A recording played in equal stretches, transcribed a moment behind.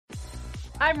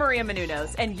I'm Maria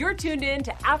Menounos, and you're tuned in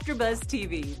to AfterBuzz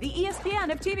TV, the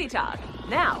ESPN of TV talk.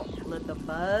 Now, let the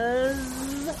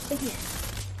buzz begin.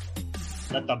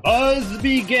 Let the buzz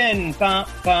begin. Ba,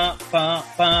 ba, ba,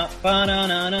 ba, ba, na,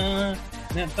 na, na.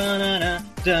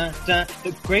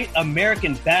 The Great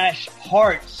American Bash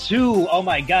Part 2. Oh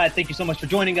my God, thank you so much for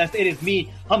joining us. It is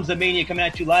me, Hamza Mania, coming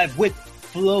at you live with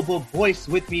Flobo Voice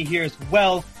with me here as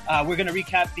well. We're going to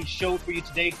recap the show for you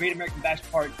today, Great American Bash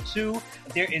Part 2.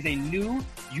 There is a new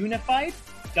unified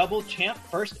double champ,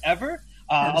 first ever.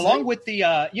 Along with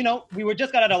the, we were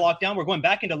just got out of lockdown. We're going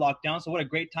back into lockdown. So what a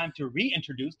great time to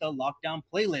reintroduce the lockdown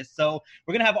playlist. So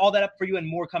we're going to have all that up for you and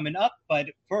more coming up. But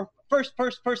first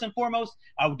and foremost,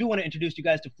 I do want to introduce you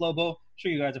guys to Flobo. I'm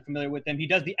sure you guys are familiar with him. He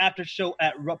does the after show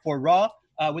for Raw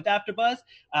with AfterBuzz.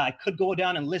 I could go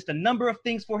down and list a number of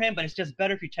things for him, but it's just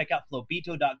better if you check out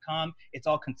Flobito.com. It's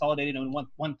all consolidated in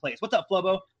one place. What's up,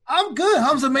 Flobo? I'm good,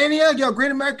 Hamza Mania. Yo,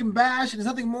 Great American Bash. And there's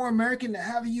nothing more American than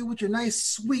having you with your nice,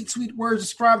 sweet words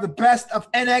describe the best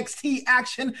of NXT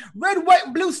action. Red, white,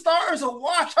 and blue stars will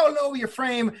wash all over your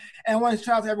frame. And I want to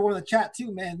shout out to everyone in the chat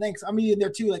too, man. Thanks. I'm in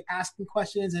there too, like asking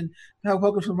questions and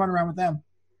welcome to run around with them.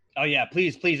 Oh, yeah,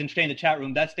 please entertain the chat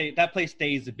room. That place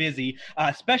stays busy.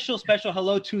 Special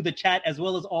hello to the chat as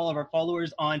well as all of our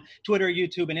followers on Twitter,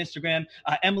 YouTube, and Instagram.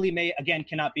 Emily May, again,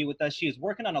 cannot be with us. She is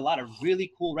working on a lot of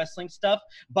really cool wrestling stuff,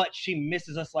 but she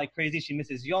misses us like crazy. She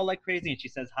misses y'all like crazy, and she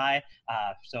says hi.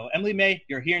 So, Emily May,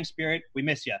 you're here in spirit. We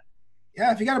miss you.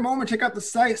 Yeah, if you got a moment, check out the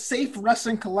site Safe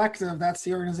Wrestling Collective. That's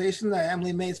the organization that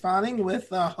Emily May is founding with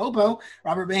Hobo,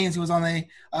 Robert Baines, who was on a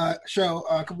show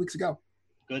a couple weeks ago.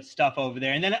 Good stuff over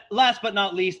there. And then last but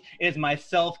not least is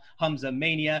myself, Hamza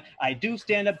Mania. I do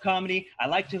stand-up comedy. I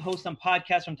like to host some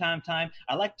podcasts from time to time.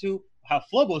 I like to, how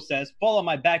Flobo says, fall on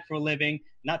my back for a living,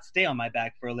 not stay on my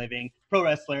back for a living. Pro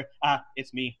wrestler.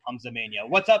 It's me, Hamza Mania.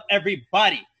 What's up,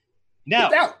 everybody? Now,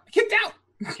 Kicked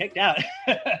out.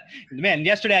 Man,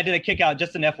 yesterday I did a kick out,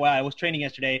 just an FYI. I was training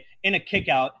yesterday. In a kick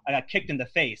out, I got kicked in the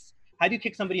face. How do you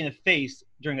kick somebody in the face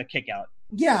during a kick out?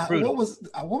 Yeah, what was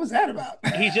that about?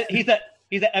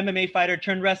 He's an MMA fighter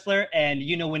turned wrestler, and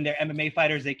when they're MMA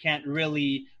fighters, they can't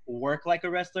really work like a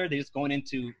wrestler. They're just going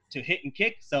into to hit and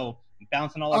kick, so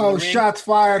bouncing all over the ring. Oh, shots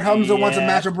fired. Hamza wants a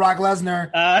match with Brock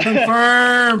Lesnar.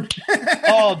 Confirmed.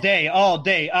 all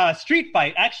day. Street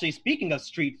fight. Actually, speaking of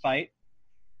street fight,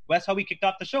 that's how we kicked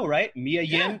off the show, right? Mia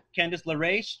Yim, Candice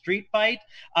LeRae, street fight.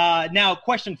 Now,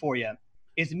 question for you.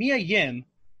 Is Mia Yim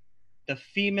the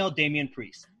female Damian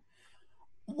Priest?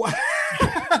 What?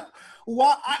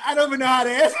 Well, I don't even know how to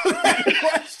answer that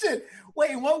question. Wait,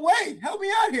 in what way? Help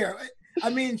me out here. I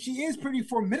mean, she is pretty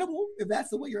formidable, if that's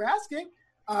the way you're asking.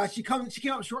 She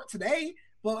came up short today,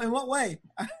 but in what way?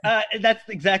 That's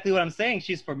exactly what I'm saying.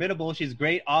 She's formidable. She's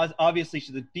great. Obviously,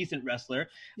 she's a decent wrestler.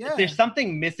 Yeah. There's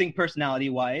something missing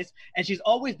personality-wise, and she's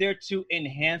always there to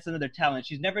enhance another talent.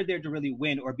 She's never there to really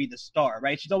win or be the star,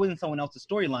 right? She's always in someone else's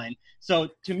storyline. So,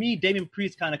 to me, Damian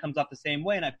Priest kind of comes off the same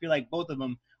way, and I feel like both of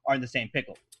them are in the same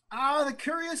pickle. The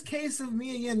curious case of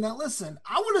Mia Yim. Now, listen,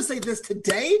 I want to say this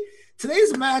today.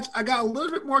 Today's match, I got a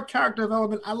little bit more character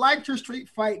development. I liked her street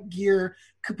fight gear.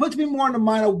 Could put me more in the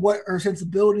mind of what her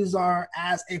sensibilities are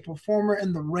as a performer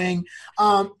in the ring.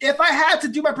 If I had to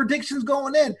do my predictions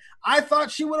going in, I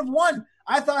thought she would have won.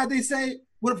 I thought they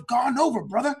would have gone over,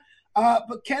 brother.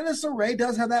 But Candice LeRae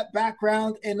does have that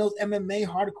background in those MMA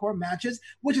hardcore matches,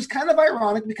 which is kind of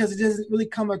ironic because it doesn't really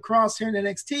come across here in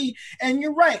NXT. And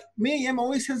you're right, Mia Yim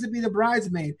always tends to be the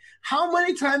bridesmaid. How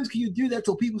many times can you do that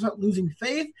till people start losing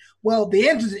faith? Well, the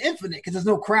answer is infinite because there's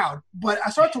no crowd. But I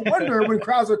start to wonder when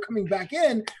crowds are coming back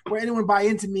in, will anyone buy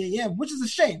into Mia Yim, which is a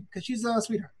shame because she's a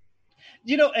sweetheart.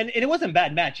 And it wasn't a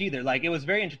bad match either. Like, it was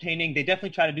very entertaining. They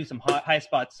definitely tried to do some high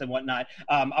spots and whatnot.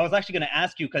 I was actually going to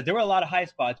ask you, because there were a lot of high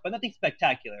spots, but nothing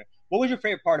spectacular. What was your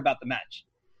favorite part about the match?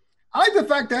 I like the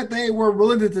fact that they were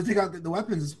willing to take out the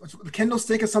weapons. The kendo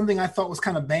stick is something I thought was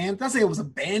kind of banned. Not say it was a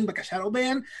ban, like a shadow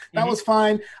ban. That was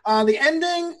fine. The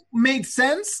ending made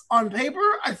sense on paper.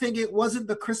 I think it wasn't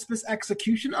the crispest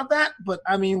execution of that. But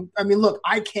I mean, look,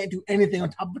 I can't do anything on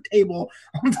top of a table,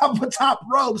 on top of a top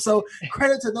rope. So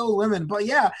credit to those women. But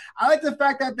yeah, I like the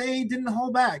fact that they didn't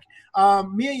hold back.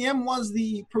 Mia Yim was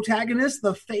the protagonist,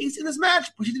 the face in this match,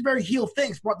 but she did very heel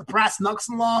things. Brought the brass knucks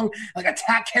along, like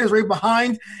attacked Candice right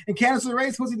behind. And Candice LeRae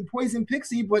is supposed to be the poison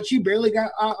pixie, but she barely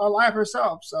got alive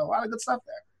herself. So a lot of good stuff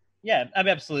there. Yeah,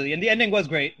 absolutely. And the ending was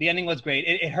great.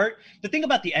 It hurt. The thing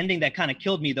about the ending that kind of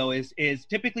killed me, though, is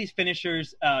typically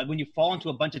finishers, when you fall into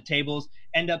a bunch of tables,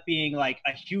 end up being like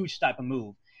a huge type of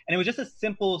move. And it was just a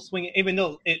simple swing, even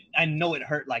though I know it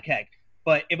hurt like heck.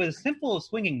 But it was a simple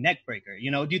swinging neck breaker.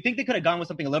 Do you think they could have gone with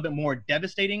something a little bit more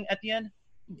devastating at the end?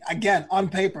 again on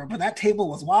paper, but that table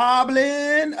was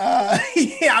wobbling.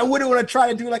 Yeah, I wouldn't want to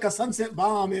try to do like a sunset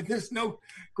bomb if there's no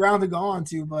ground to go on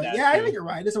to. But That's yeah, true. I think you're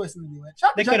right. There's always something to do it.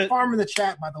 Shout out to Jack Farmer in the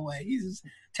chat, by the way. He's just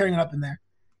tearing it up in there.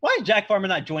 Why is Jack Farmer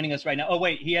not joining us right now? Oh,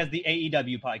 wait, he has the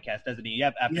AEW podcast, doesn't he?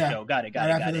 Yep, after show. Got it.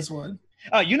 After this one.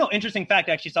 Interesting fact,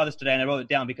 I actually saw this today, and I wrote it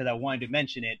down because I wanted to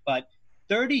mention it. But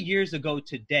 30 years ago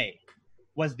today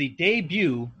was the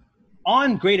debut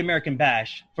on Great American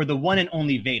Bash for the one and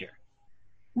only Vader.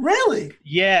 Really?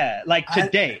 Yeah, like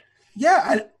today.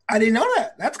 I didn't know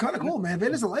that. That's kind of cool, man.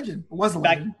 Vader's a legend. It was a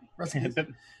legend.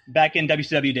 Back in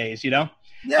WCW days, you know?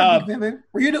 Yeah, man.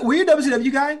 Were you a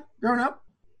WCW guy growing up?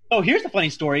 Oh, here's a funny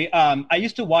story. I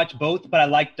used to watch both, but I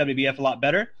liked WWF a lot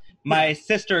better. My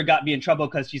sister got me in trouble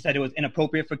because she said it was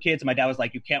inappropriate for kids. And my dad was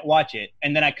like, you can't watch it.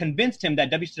 And then I convinced him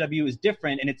that WCW is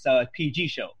different and it's a PG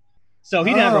show. So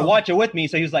he didn't ever watch it with me.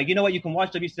 So he was like, you know what? You can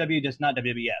watch WCW, just not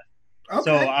WWF. Okay.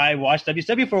 So I watched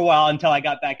WCW for a while until I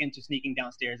got back into sneaking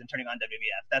downstairs and turning on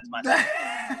WWF. That's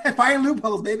my finding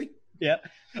loopholes, baby. Yeah.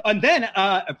 And then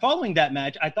following that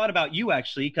match, I thought about you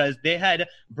actually because they had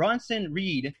Bronson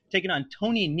Reed taking on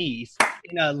Tony Nese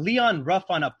in a Leon Ruff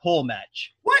on a pole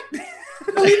match. What?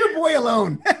 Leave your boy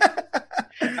alone.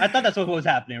 I thought that's what was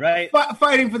happening, right?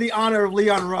 Fighting for the honor of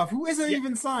Leon Ruff, who isn't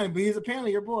even signed, but he's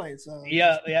apparently your boy. So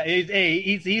yeah.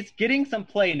 He's getting some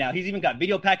play now. He's even got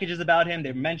video packages about him.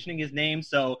 They're mentioning his name.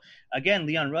 So again,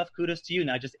 Leon Ruff, kudos to you.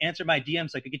 Now just answer my DM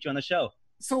so I could get you on the show.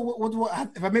 So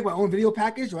what if I make my own video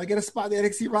package, do I get a spot in the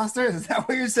NXT roster? Is that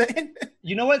what you're saying?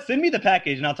 You know what? Send me the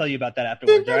package and I'll tell you about that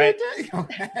afterwards, all right?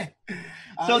 Okay.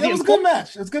 So it was a good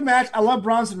match. It was a good match. I love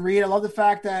Bronson Reed. I love the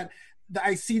fact that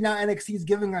I see now NXT is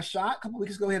giving a shot. A couple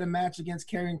weeks ago, he had a match against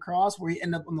Karrion Kross where he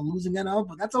ended up on the losing end of,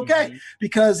 but that's okay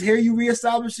because here you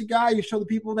reestablish the guy. You show the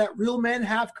people that real men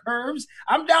have curves.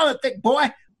 I'm down with thick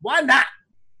boy. Why not?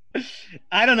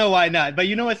 I don't know why not. But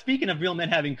you know what? Speaking of real men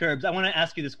having curves, I want to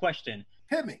ask you this question.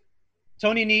 Hit me.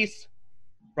 Tony Nese,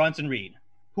 Bronson Reed.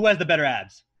 Who has the better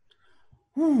abs?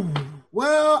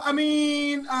 Well, I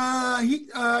mean,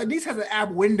 Nese has an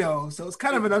ab window, so it's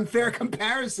kind of an unfair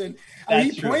comparison.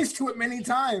 He points to it many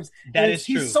times. That is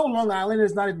true. He's so Long Island,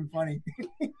 it's not even funny.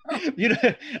 You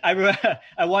know,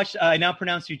 I watched I Now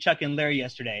Pronounce You Chuck and Larry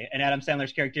yesterday, and Adam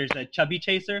Sandler's character is a chubby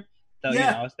chaser. So, you know,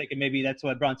 I was thinking maybe that's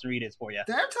what Bronson Reed is for you.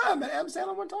 Damn time, man. Adam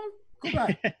Sandler one time? Cool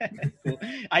guy. Cool.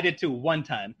 I did too, one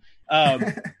time.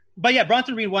 But yeah,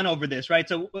 Bronson Reed won over this, right?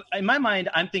 So in my mind,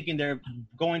 I'm thinking they're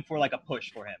going for like a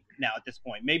push for him now at this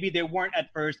point. Maybe they weren't at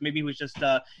first. Maybe it was just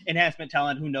enhancement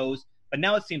talent. Who knows? But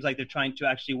now it seems like they're trying to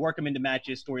actually work him into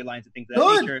matches, storylines, and things of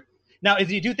that nature. Now,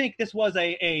 do you think this was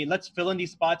a let's fill in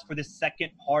these spots for this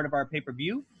second part of our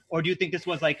pay-per-view? Or do you think this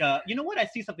was like you know what? I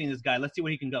see something in this guy. Let's see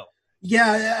where he can go.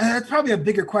 Yeah, that's probably a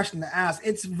bigger question to ask.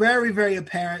 It's very, very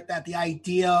apparent that the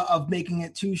idea of making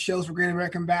it 2 shows for Great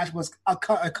American Bash was a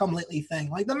come lately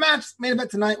thing. Like the match main event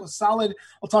tonight was solid.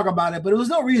 We'll talk about it, but it was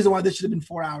no reason why this should have been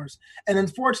 4 hours. And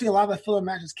unfortunately, a lot of the filler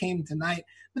matches came tonight.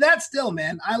 But that's still,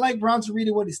 man, I like Bronson Reed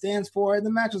and what he stands for, and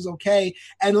the match was okay.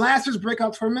 And last year's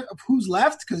breakout tournament of who's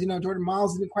left, because, you know, Jordan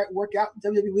Miles didn't quite work out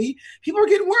in WWE, people are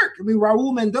getting work. I mean,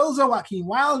 Raul Mendoza, Joaquin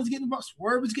Wilde is getting involved,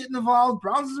 Swerve is getting involved.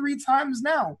 Bronson Reed time is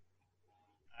now.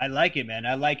 I like it, man.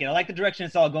 I like it. I like the direction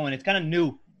it's all going. It's kind of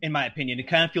new, in my opinion. It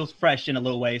kind of feels fresh in a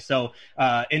little way. So,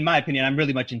 in my opinion, I'm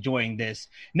really much enjoying this.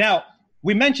 Now,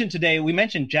 we mentioned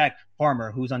Jack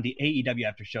Farmer, who's on the AEW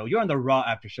after show. You're on the Raw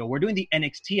after show. We're doing the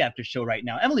NXT after show right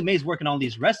now. Emily May's working on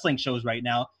these wrestling shows right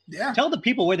now. Yeah. Tell the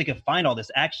people where they can find all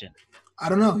this action. I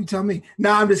don't know. You tell me.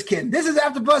 No, I'm just kidding. This is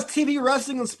AfterBuzz TV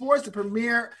Wrestling and Sports, the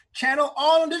premier channel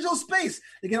all in digital space.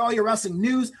 You get all your wrestling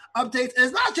news, updates, and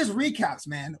it's not just recaps,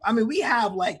 man. I mean, we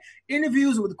have like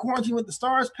interviews with the Quarantine with the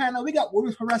Stars panel. We got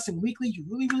Women's Pro Wrestling Weekly. You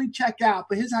really, really check out.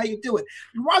 But here's how you do it.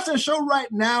 You're watching the show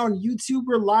right now on YouTube.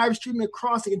 We're live streaming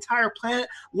across the entire planet.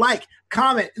 Like,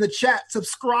 comment in the chat,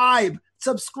 subscribe,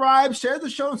 share the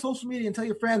show on social media, and tell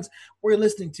your friends where you're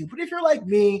listening to. But if you're like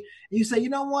me and you say, you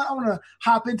know what, I want to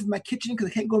hop into my kitchen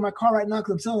because I can't go to my car right now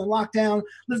because I'm still in lockdown,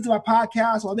 listen to my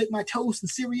podcast while I make my toast and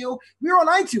cereal, we're on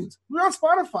iTunes, we're on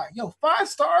Spotify. 5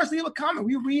 stars, leave a comment.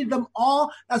 We read them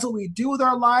all. That's what we do with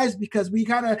our lives because we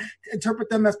kind of interpret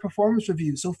them as performance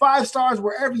reviews. So 5 stars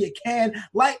wherever you can.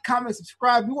 Like, comment,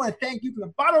 subscribe. We want to thank you from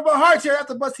the bottom of our hearts here at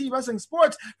the Buzz TV Wrestling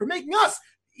Sports for making us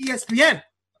ESPN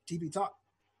TV Talk.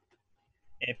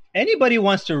 If anybody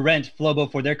wants to rent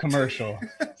Flobo for their commercial,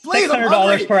 Please,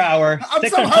 $600 per hour. I'm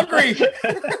so hungry.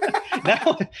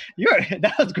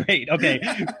 That was great. Okay.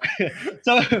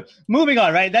 So moving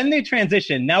on, right? Then they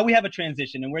transition. Now we have a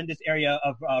transition, and we're in this area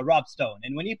of Rob Stone.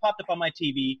 And when he popped up on my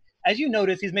TV, as you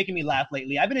notice, he's making me laugh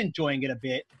lately. I've been enjoying it a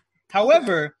bit.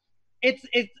 However, it's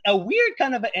a weird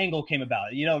kind of an angle came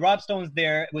about. You know, Rob Stone's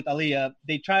there with Aaliyah.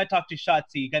 They try to talk to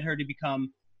Shotzi, get her to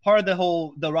become part of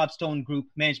the Rob Stone group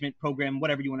management program,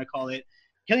 whatever you want to call it.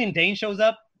 Killian Dane shows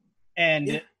up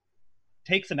and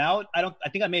takes him out. I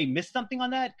think I may have missed something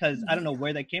on that because I don't know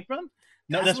where that came from.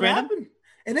 No, that's random. Happened.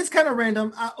 And it's kind of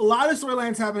random. A lot of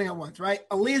storylines happening at once, right?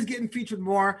 Aaliyah's getting featured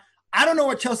more. I don't know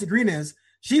what Chelsea Green is.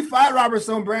 She fired Robert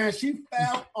Stone Brand. She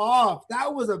fell off.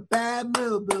 That was a bad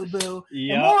move, Bill.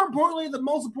 Yep. And more importantly, the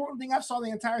most important thing I saw in the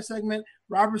entire segment,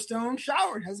 Robert Stone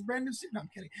showered, has a brand new suit. No, I'm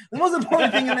kidding. The most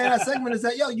important thing in that segment is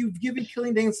that, you've given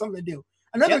Killian Dane something to do.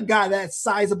 Another guy that's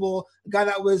sizable, a guy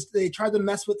they tried to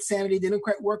mess with Sanity, didn't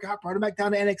quite work out, brought him back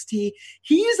down to NXT.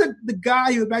 He's the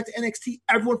guy who went back to NXT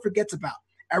everyone forgets about.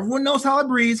 Everyone knows Tyler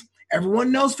Breeze.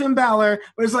 Everyone knows Finn Balor.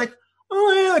 But it's like,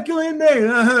 oh, yeah, Killian Dane.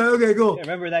 Okay, cool. Yeah,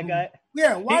 remember that guy?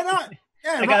 Yeah, why not?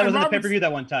 Yeah, that guy was in the pay-per-view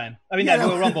that one time. I mean, that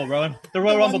Royal Rumble, bro. The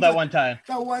Royal Rumble that one time.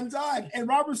 That one time. And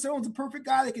Robert Stone's a perfect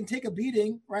guy that can take a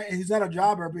beating, right? And he's not a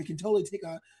jobber, but he can totally take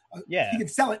he can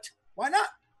sell it. Why not?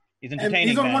 He's entertaining. And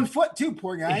he's on 1 foot, too,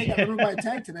 poor guy. He got run by a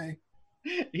tank today.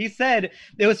 He said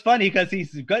it was funny because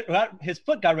his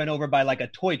foot got run over by like a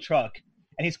toy truck,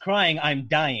 and he's crying, "I'm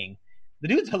dying." The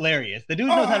dude's hilarious. The dude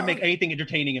knows how to make anything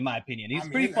entertaining, in my opinion. He's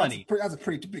pretty funny. That's a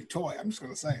pretty big toy. I'm just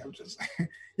going to say.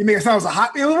 You make it sound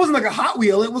like it wasn't like a Hot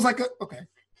Wheel. It was like okay.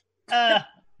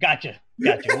 Gotcha.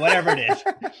 Whatever it is.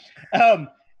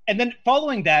 And then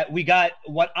following that, we got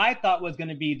what I thought was going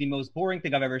to be the most boring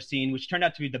thing I've ever seen, which turned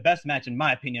out to be the best match, in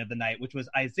my opinion, of the night, which was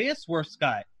Isaiah Swerve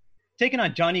Scott taking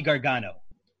on Johnny Gargano.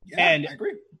 Yeah, I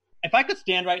agree. If I could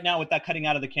stand right now with that cutting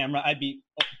out of the camera, I'd be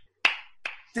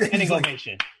standing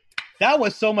ovation. That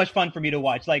was so much fun for me to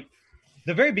watch. Like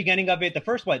the very beginning of it, the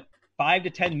first 5 to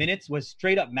 10 minutes was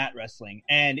straight up mat wrestling,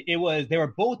 and they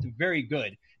were both very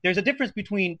good. There's a difference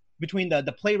between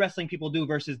the play wrestling people do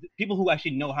versus people who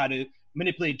actually know how to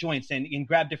manipulate joints and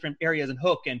grab different areas and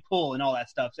hook and pull and all that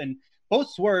stuff. And both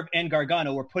Swerve and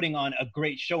Gargano were putting on a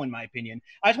great show, in my opinion.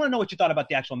 I just want to know what you thought about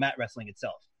the actual mat wrestling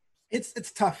itself.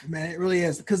 It's tough, man. It really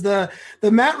is, because the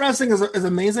mat wrestling is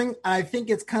amazing. I think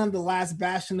it's kind of the last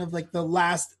bastion of like the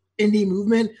last indie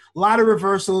movement. A lot of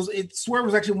reversals. Swerve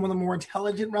was actually one of the more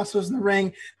intelligent wrestlers in the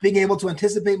ring, being able to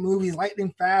anticipate moves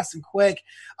lightning fast and quick.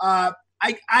 I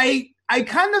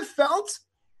kind of felt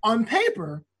on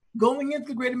paper going into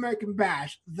the Great American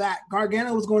Bash that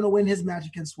Gargano was going to win his match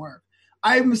against Swerve.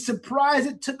 I'm surprised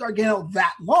it took Gargano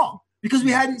that long because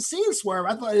we hadn't seen Swerve.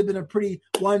 I thought it had been a pretty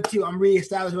 1-2. I'm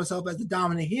reestablishing myself as the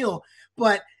dominant heel.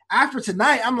 But after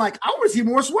tonight, I'm like, I want to see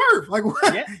more Swerve. Like,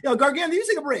 what? Yeah. Gargano, you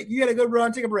take a break. You got a good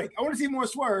run, take a break. I want to see more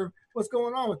Swerve. What's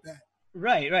going on with that?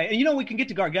 Right. And, we can get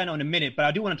to Gargano in a minute, but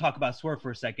I do want to talk about Swerve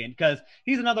for a second because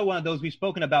he's another one of those we've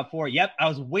spoken about before. Yep, I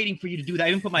was waiting for you to do that. I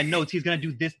even put my notes. He's going to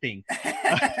do this thing.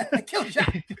 Kill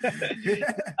shot.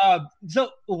 So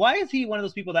why is he one of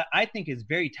those people that I think is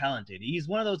very talented? He's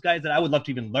one of those guys that I would love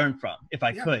to even learn from if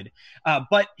I could.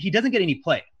 But he doesn't get any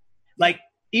play. Like,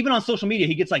 even on social media,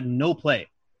 he gets like no play.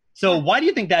 So why do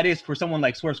you think that is for someone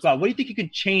like Swerve Scott? What do you think you can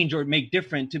change or make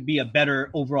different to be a better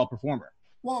overall performer?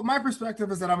 Well, my perspective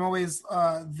is that I'm always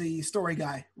the story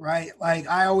guy, right? Like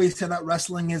I always say that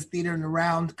wrestling is theater and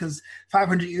around because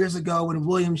 500 years ago when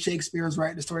William Shakespeare was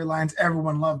writing the storylines,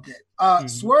 everyone loved it.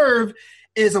 Swerve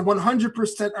is a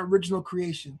 100% original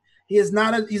creation. He's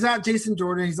not Jason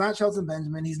Jordan. He's not Shelton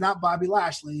Benjamin. He's not Bobby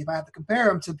Lashley. If I have to compare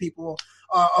him to people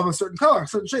of a certain color,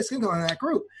 certain shade, skin color in that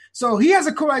group. So he has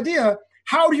a cool idea.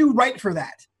 How do you write for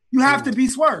that? You have to be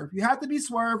Swerve. You have to be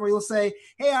Swerve, or you'll say,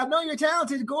 hey, I know you're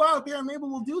talented. Go out there and maybe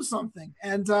we'll do something.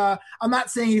 And I'm not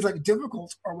saying he's like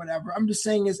difficult or whatever. I'm just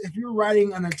saying is if you're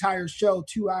writing an entire show,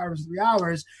 2 hours, 3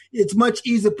 hours, it's much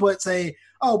easier to put, say,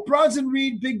 oh, Bronson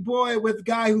Reed, big boy with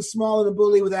guy who's smaller than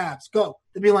bully with abs. Go.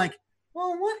 To be like,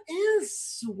 well, what is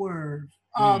Swerve?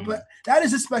 But that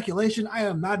is just speculation. I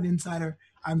am not an insider.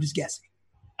 I'm just guessing.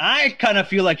 I kind of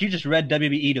feel like you just read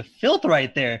WBE to filth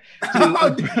right there.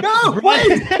 No,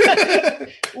 wait.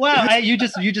 Wow, you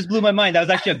just blew my mind. That was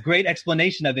actually a great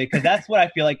explanation of it because that's what I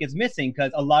feel like is missing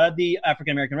because a lot of the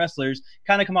African-American wrestlers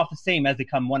kind of come off the same as they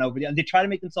come one over the other. They try to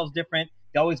make themselves different.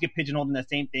 They always get pigeonholed in the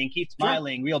same thing. Keep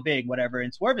smiling, real big, whatever.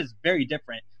 And Swerve is very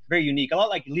different, very unique. A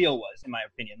lot like Leo was, in my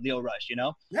opinion. Leo Rush,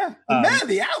 Yeah, man of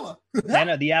the hour. Man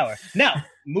of the hour. Now,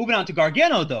 moving on to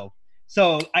Gargano, though.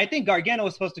 So I think Gargano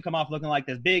was supposed to come off looking like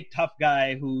this big, tough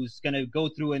guy who's going to go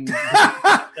through and...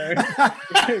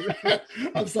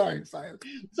 I'm sorry.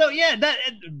 So, yeah,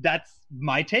 that's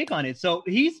my take on it. So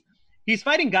he's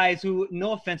fighting guys who,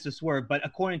 no offense to Swerve, but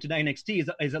according to the NXT,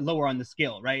 is lower on the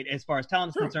scale, right? As far as talent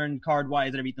is concerned,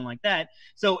 card-wise and everything like that.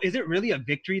 So is it really a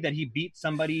victory that he beat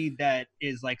somebody that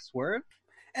is like Swerve?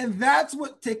 And that's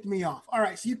what ticked me off. All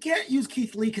right, so you can't use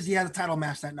Keith Lee because he had a title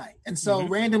match that night. And so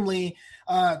randomly,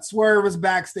 Swerve was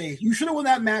backstage. You should have won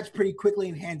that match pretty quickly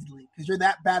and handedly because you're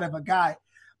that bad of a guy.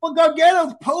 But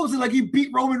Gargano's posing like he beat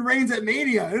Roman Reigns at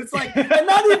Mania. And it's like, and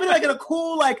not even like in a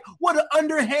cool, like, what an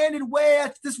underhanded way.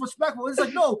 That's disrespectful. It's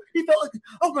like, no, he felt like,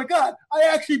 oh my God, I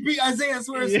actually beat Isaiah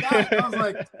Swerve Scott. I was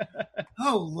like,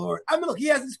 oh Lord. I mean, look, he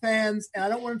has his fans, and I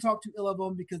don't want to talk too ill of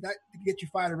him because that can get you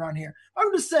fired around here.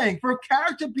 I'm just saying, for a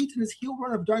character beating this heel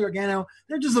run of Johnny Gargano,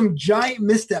 there are just some giant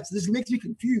missteps. This makes me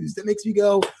confused. It makes me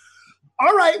go,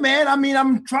 all right, man. I mean,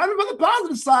 I'm trying to be on the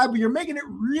positive side, but you're making it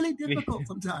really difficult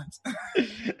sometimes.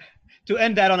 To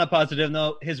end that on a positive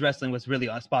note, his wrestling was really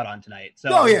spot on tonight.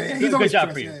 So, he's good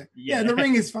job for you. Yeah, the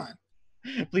ring is fine.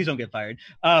 Please don't get fired.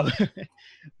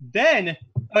 Then,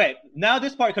 okay, now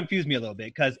this part confused me a little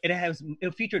bit because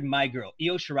it featured my girl,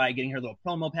 Io Shirai, getting her little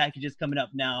promo packages coming up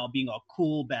now, being all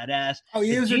cool, badass. Oh,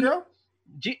 Io's your girl?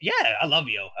 Yeah, I love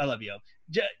Io.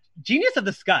 Genius of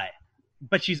the Sky.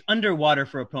 But she's underwater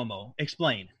for a promo.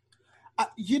 Explain.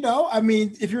 I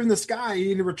mean, if you're in the sky, you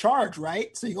need to recharge,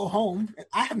 right? So you go home.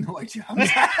 I have no idea.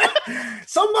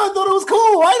 Somebody thought it was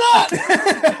cool. Why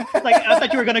not? Like, I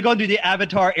thought you were going to go into the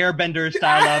Avatar Airbender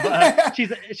style of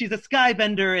she's a sky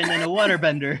bender and then a water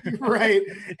bender. Right.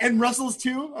 And Russell's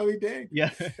too. I mean, dang. Yeah.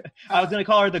 I was going to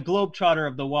call her the Globetrotter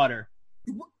of the water.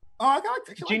 Oh, I got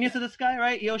it. Genius of the Sky,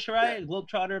 right? Io Shirai,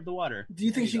 Globetrotter of the water. Do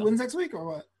you think she wins next week or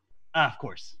what? Of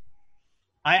course.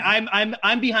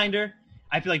 I'm behind her.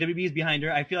 I feel like WB is behind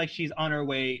her. I feel like she's on her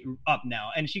way up now.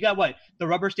 And she got the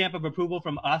rubber stamp of approval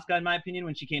from Asuka, in my opinion,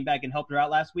 when she came back and helped her out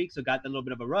last week. So got that little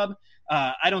bit of a rub.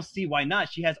 I don't see why not.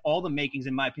 She has all the makings,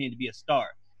 in my opinion, to be a star.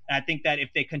 And I think that if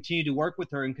they continue to work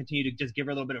with her and continue to just give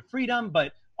her a little bit of freedom,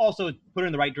 but also put her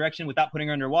in the right direction without putting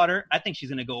her underwater, I think she's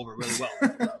going to go over really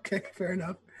well. Okay, fair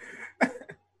enough.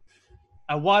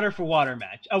 A water for water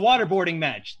match. A waterboarding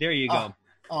match. There you go.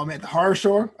 Oh man, at the horror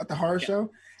show.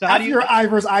 So how do you your eye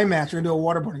versus eye match? You're gonna do a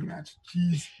waterboarding match.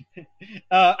 Jeez.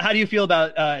 How do you feel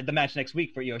about the match next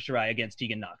week for Io Shirai against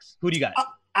Tegan Nox? Who do you got?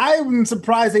 I'm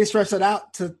surprised they stretched it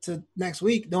out to next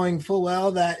week, knowing full well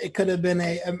that it could have been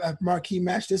a marquee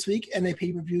match this week and a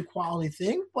pay-per-view quality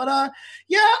thing. But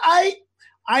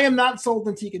I am not sold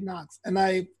on Tegan Nox, and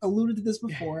I alluded to this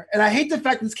before. And I hate the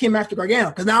fact that this came after Gargano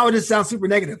because now it just sounds super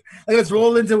negative. Like, let's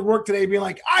roll into work today being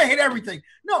like, I hate everything.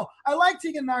 No, I like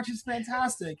Tegan Nox. She's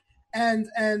fantastic. And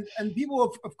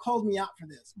people have called me out for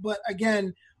this. But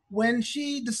again, when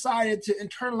she decided to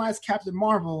internalize Captain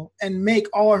Marvel and make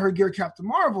all of her gear Captain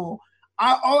Marvel,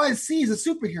 all I see is a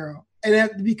superhero. And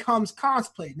it becomes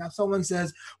cosplay. Now, someone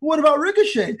says, well, what about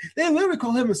Ricochet? They literally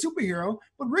call him a superhero,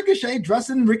 but Ricochet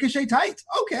dressed in Ricochet tights.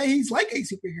 Okay, he's like a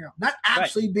superhero, not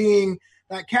actually being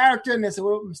that character. And they say,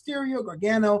 well, Mysterio,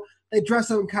 Gargano, they dress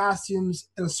up in costumes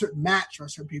in a certain match or a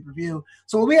certain pay-per-view.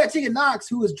 So we had Tegan Nox,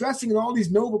 who is dressing in all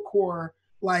these Nova Corps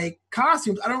like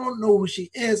costumes. I don't know who she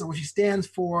is or what she stands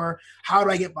for. How do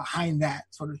I get behind that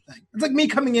sort of thing? It's like me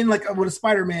coming in like with a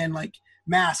Spider-Man like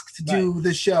mask to do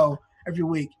this show every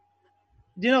week.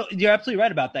 You know, you're absolutely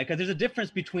right about that because there's a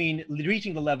difference between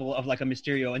reaching the level of like a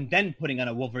Mysterio and then putting on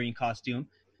a Wolverine costume,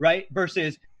 right?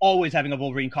 Versus always having a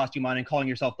Wolverine costume on and calling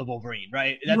yourself the Wolverine,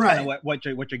 right? That's kind of what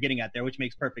you're getting at there, which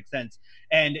makes perfect sense.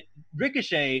 And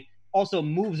Ricochet also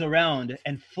moves around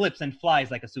and flips and flies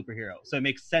like a superhero, so it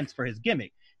makes sense for his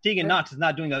gimmick. Tegan Nox is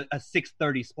not doing a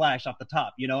 630 splash off the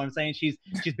top. You know what I'm saying? She's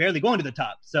barely going to the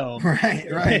top. So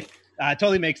right.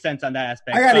 Totally makes sense on that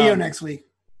aspect. I got Io next week.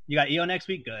 You got Io next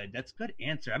week? Good. That's a good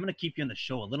answer. I'm going to keep you on the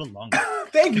show a little longer.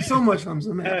 Thank you so much,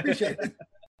 Hamza, man. I appreciate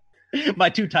it. My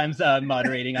 2 times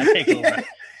moderating. I take over.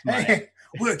 Hey,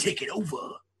 we'll take it over.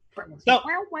 So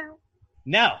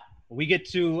now we get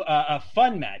to a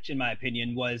fun match, in my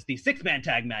opinion, was the 6-man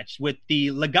tag match with the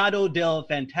Legado del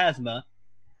Fantasma.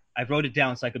 I wrote it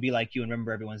down so I could be like you and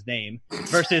remember everyone's name,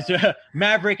 versus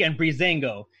Maverick and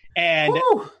Breezango. And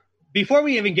before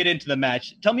we even get into the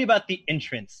match, tell me about the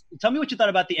entrance. Tell me what you thought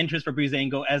about the entrance for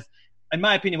Breezango as, in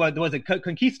my opinion, was it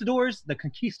Conquistadors? The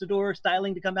Conquistador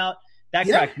styling to come out? That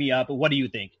cracked me up. What do you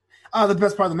think? The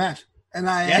best part of the match. And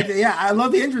I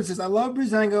love the entrances. I love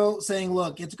Breezango saying,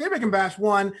 look, it's a Great American Bash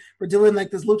 1. We're doing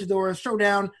like this luchador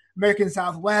showdown, American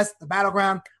Southwest, the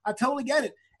battleground. I totally get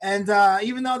it. And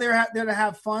even though they're there to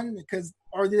have fun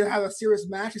or they have a serious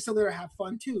match, they're still there to have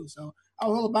fun too. So I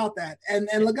was all about that. And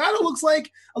Legado looks like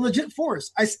a legit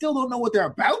force. I still don't know what they're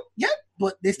about yet,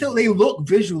 but they look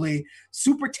visually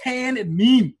super tan and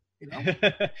mean. You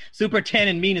know? Super tan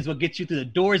and mean is what gets you through the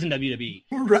doors in WWE.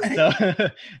 Right. So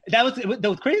that was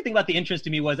the crazy thing about the entrance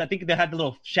to me was I think they had the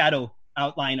little shadow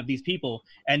outline of these people,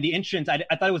 and the entrance, I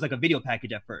thought it was like a video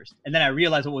package at first, and then I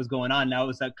realized what was going on. Now it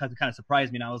was because it kind of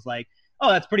surprised me, and I was like,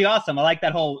 oh, that's pretty awesome. I like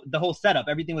the whole setup.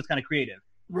 Everything was kind of creative.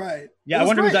 Right. Yeah, I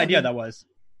wonder whose idea that was.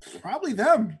 Probably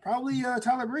them. Probably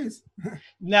Tyler Breeze.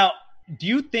 Now, do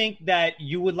you think that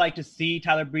you would like to see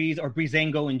Tyler Breeze or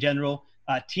Breezango in general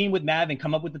team with Mav and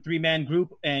come up with the 3-man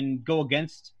group and go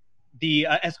against the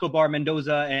Escobar,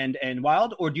 Mendoza, and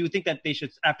Wild? Or do you think that they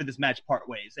should, after this match, part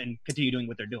ways and continue doing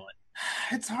what they're doing?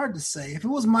 It's hard to say. If it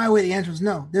was my way, the answer is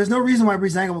no. There's no reason why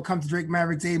Breezango will come to Drake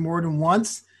Maverick Day more than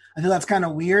once. I feel that's kind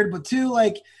of weird. But two,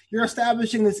 like, you're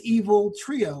establishing this evil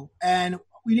trio, and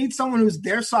we need someone who's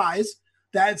their size,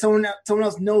 that someone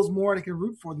else knows more that can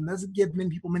root for them. Doesn't give many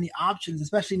people many options,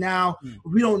 especially now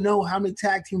we don't know how many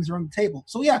tag teams are on the table.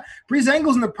 So yeah,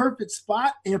 Breezango's in the perfect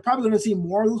spot, and you're probably going to see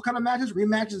more of those kind of matches,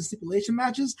 rematches and stipulation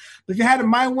matches. But if you had it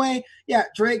my way, yeah,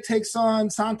 Drake takes on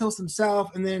Santos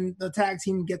himself, and then the tag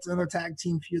team gets another tag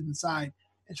team feud inside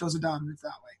and shows their dominance that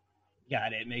way.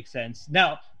 Got it. Makes sense.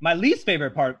 Now, my least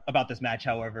favorite part about this match,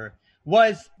 however,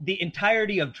 was the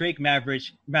entirety of Drake Maverick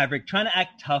trying to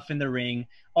act tough in the ring,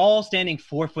 all standing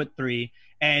 4'3",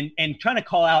 and trying to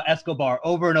call out Escobar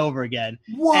over and over again.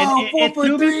 Whoa, and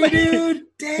 4'3", dude!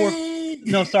 Dang.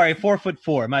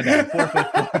 4'4". My bad,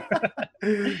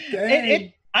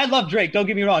 4'4". I love Drake. Don't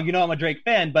get me wrong. You know I'm a Drake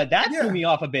fan, but that threw me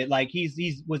off a bit. Like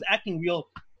he was acting real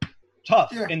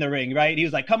tough in the ring, right? He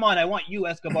was like, "Come on, I want you,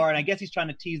 Escobar," and I guess he's trying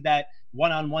to tease that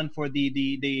one-on-one for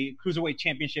the cruiserweight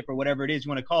championship or whatever it is you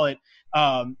want to call it.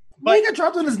 But he got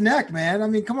dropped on his neck, man. I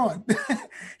mean, come on.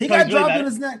 He got dropped on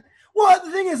his neck. Well,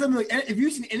 the thing is, I mean, if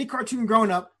you've seen any cartoon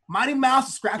growing up, Mighty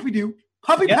Mouse, Scrappy Doo,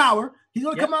 Puppy Power, he's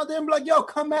going to come out there and be like, yo,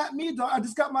 come at me, dog. I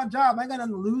just got my job. I ain't got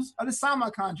nothing to lose. I just signed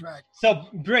my contract. So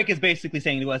Drake is basically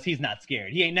saying to us, he's not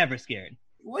scared. He ain't never scared.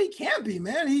 Well, he can't be,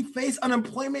 man. He faced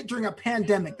unemployment during a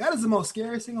pandemic. That is the most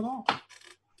scariest thing of all.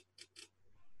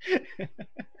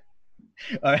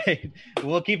 All right,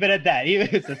 we'll keep it at that.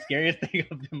 It's the scariest thing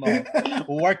of them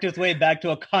all. Worked his way back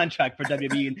to a contract for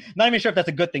WWE. Not even sure if that's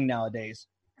a good thing nowadays.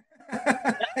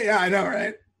 Yeah, I know,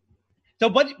 right? So,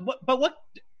 but what?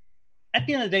 At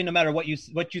the end of the day, no matter what you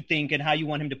think and how you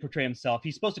want him to portray himself,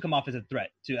 he's supposed to come off as a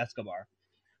threat to Escobar.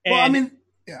 And, well, I mean,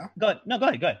 yeah. Go ahead. No, go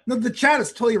ahead. No, the chat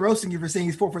is totally roasting you for saying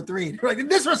he's 4'3". They're like,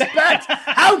 disrespect.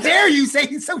 How dare you say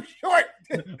he's so short?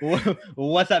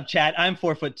 What's up, chat? I'm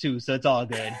 4'2", so it's all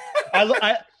good.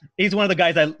 He's one of the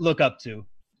guys I look up to.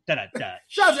 Da-da-da.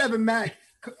 Shout out to Evan Mack,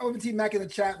 OVT Mack in the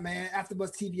chat, man.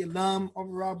 AfterBuzz TV alum,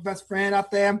 overall best friend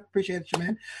out there. Appreciate you,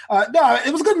 man. No,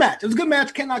 it was a good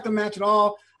match. Can't knock the match at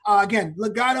all. Again,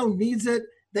 Legado needs it.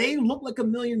 They look like $1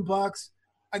 million.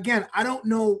 Again, I don't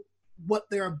know what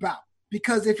they're about.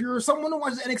 Because if you're someone who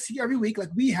watches NXT every week, like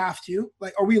we have to,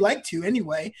 or we like to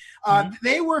anyway,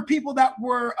 they were people that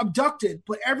were abducted,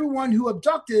 but everyone who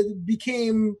abducted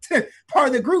became part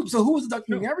of the group. So who was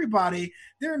abducting everybody?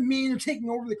 They're mean, they're taking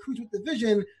over the Cruiserweight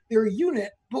division. They're a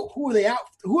unit, but who are they out?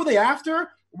 Who are they after?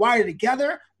 Why are they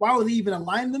together? Why would they even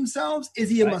align themselves? Is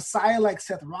he a messiah like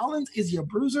Seth Rollins? Is he a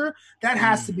bruiser? That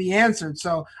has to be answered.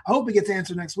 So I hope it gets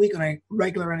answered next week on a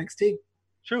regular NXT.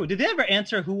 True. Did they ever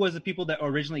answer who was the people that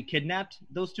originally kidnapped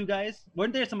those two guys?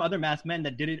 Weren't there some other masked men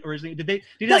that did it originally? Did they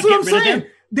That's like, what get I'm rid saying. of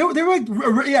them? They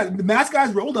were like, yeah, the masked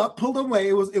guys rolled up, pulled away.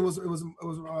 It was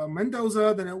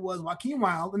Mendoza, then it was Joaquin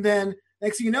Wilde, and then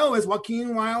next thing you know is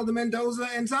Joaquin Wilde, and Mendoza,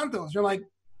 and Santos. You're like,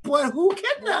 but who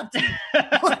kidnapped you?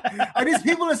 Are these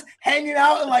people just hanging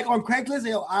out and like on Craigslist?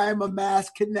 Yo, I'm a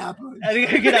masked kidnapper. I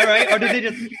think I get that right. Or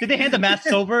did they hand the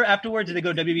masks over afterwards? Did they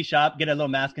go to WB shop, get a little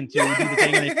mask and do the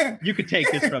thing? And you could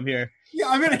take this from here. Yeah,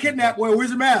 I'm gonna kidnap. Well, where's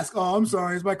your mask? Oh, I'm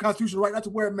sorry. It's my constitutional right not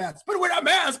to wear a mask. But wear that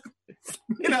mask.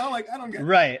 You know, like I don't get it.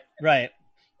 Right.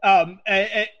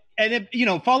 And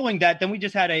it, following that, then we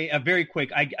just had a very quick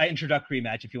introductory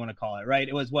match, if you want to call it, right?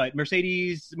 It was what?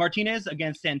 Mercedes Martinez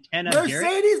against Santana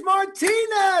Mercedes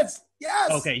Martinez!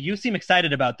 Yes! Okay, you seem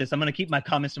excited about this. I'm going to keep my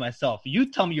comments to myself. You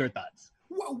tell me your thoughts.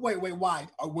 Wait, why?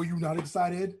 Were you not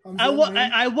excited? I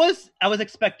was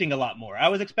expecting a lot more. I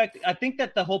think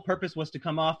that the whole purpose was to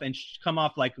come off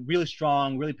like really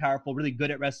strong, really powerful, really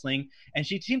good at wrestling. And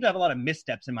she seemed to have a lot of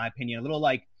missteps, in my opinion. A little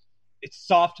like, it's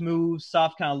soft moves,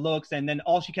 soft kind of looks, and then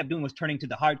all she kept doing was turning to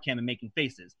the hard cam and making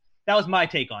faces. That was my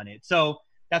take on it. So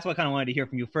that's what I kind of wanted to hear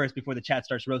from you first before the chat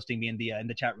starts roasting me in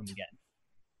the chat room again.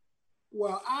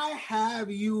 Well, I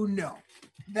have you know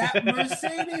that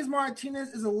Mercedes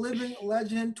Martinez is a living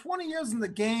legend. 20 years in the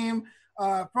game,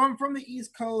 from the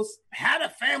East Coast, had a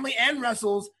family and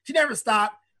wrestles. She never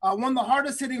stopped. One of the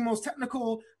hardest hitting, most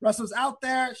technical wrestlers out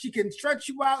there. She can stretch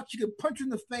you out. She can punch you in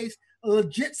the face.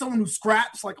 Legit someone who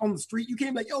scraps like on the street. You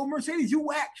can't be like, yo, Mercedes, you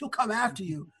whack. She'll come after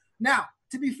you. Now,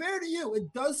 to be fair to you,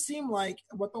 it does seem like,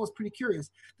 what I was pretty curious,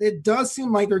 it does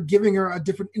seem like they're giving her a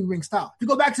different in-ring style. If you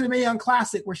go back to the Mae Young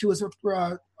Classic where she was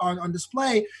on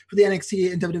display for the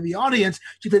NXT and WWE audience,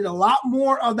 she did a lot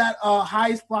more of that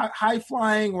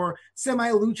high-flying or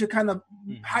semi-lucha kind of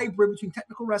hybrid between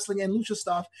technical wrestling and lucha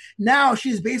stuff. Now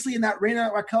she's basically in that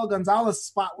Reina Raquel Gonzalez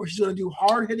spot where she's going to do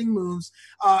hard-hitting moves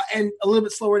and a little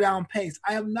bit slower down pace.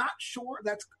 I am not sure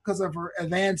that's because of her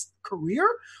advanced career,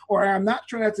 or I'm not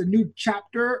sure that's a new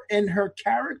chapter in her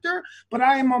character, but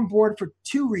I am on board for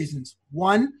two reasons.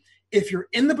 One, if you're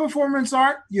in the performance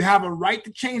art, you have a right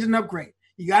to change and upgrade.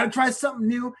 You got to try something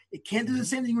new. You can't do the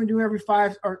same thing you're doing every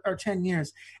 5 or 10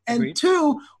 years. And Agreed.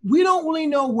 Two, we don't really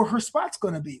know where her spot's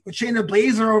going to be. With Shayna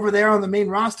Baszler over there on the main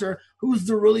roster, who's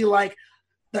the really like,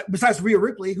 besides Rhea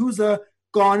Ripley, who's a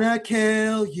gonna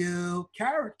kill you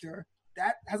character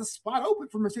that has a spot open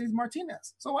for Mercedes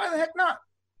Martinez. So why the heck not?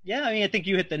 Yeah, I mean, I think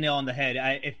you hit the nail on the head.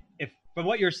 If from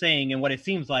what you're saying and what it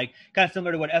seems like, kind of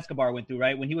similar to what Escobar went through,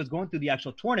 right? When he was going through the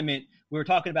actual tournament, we were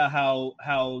talking about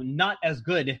how not as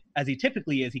good as he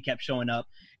typically is, he kept showing up.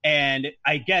 And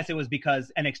I guess it was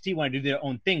because NXT wanted to do their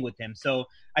own thing with him. So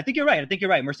I think you're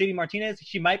right. Mercedes Martinez,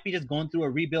 she might be just going through a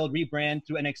rebuild, rebrand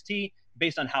through NXT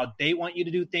based on how they want you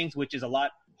to do things, which is a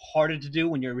lot harder to do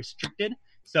when you're restricted.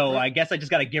 So I guess I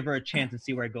just got to give her a chance and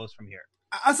see where it goes from here.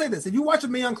 I'll say this. If you watch a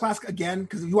Mae Young Classic again,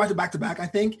 because if you watch it back-to-back, I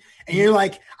think, and you're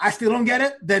like, I still don't get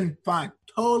it, then fine.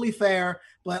 Totally fair.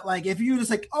 But, like, if you're just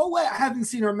like, oh, wait, I haven't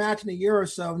seen her match in a year or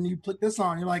so, and you put this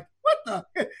on, you're like, what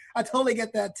the? I totally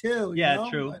get that, too. Yeah,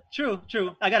 true.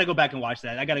 I got to go back and watch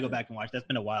that. That's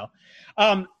been a while.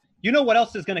 You know what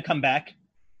else is going to come back?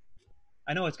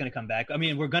 I know it's going to come back. I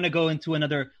mean, we're going to go into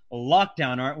another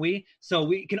lockdown, aren't we? So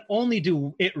we can only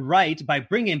do it right by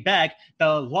bringing back the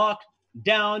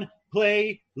lockdown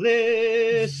playlist.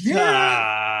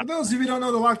 Yeah. For those of you who don't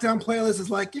know, the lockdown playlist is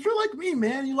like, if you're like me,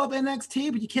 man, you love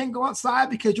NXT, but you can't go outside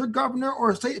because your governor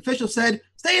or state official said,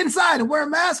 stay inside and wear a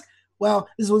mask. Well,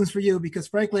 this one's for you because,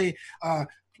 frankly,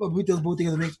 we did both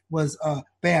together was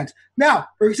banned. Now,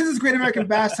 since it's Great American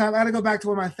Bash time, I got to go back to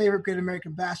one of my favorite Great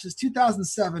American Bashes,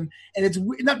 2007, and it's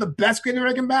not the best Great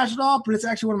American Bash at all, but it's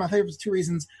actually one of my favorites for two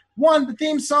reasons. One, the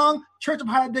theme song, Church of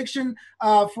High Addiction,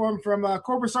 from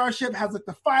Cobra Starship, has like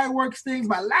the fireworks things.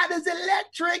 My lad is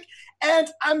electric, and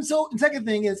the second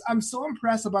thing is I'm so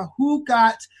impressed about who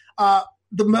got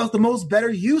the most better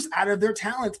use out of their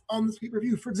talent on this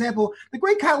pay-per-view. For example, the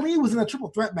Great Khali was in a triple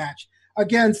threat match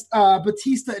against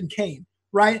Batista and Kane,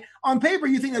 right? On paper,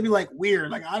 you think that'd be like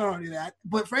weird, like I don't do that.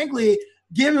 But frankly,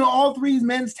 given all three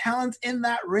men's talents in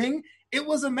that ring, it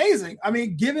was amazing. I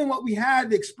mean, given what we had,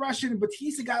 the expression,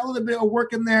 Batista got a little bit of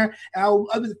work in there. And I'll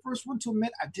be the first one to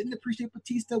admit I didn't appreciate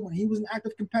Batista when he was an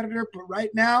active competitor. But right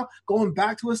now, going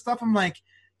back to his stuff, I'm like,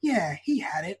 yeah, he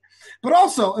had it. But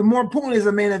also, and more importantly, as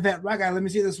a main event, right, guys, let me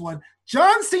see this one.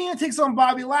 John Cena takes on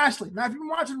Bobby Lashley. Now, if you've been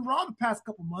watching Raw the past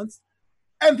couple months,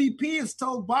 MVP has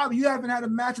told Bobby, you haven't had a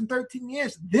match in 13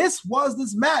 years. This was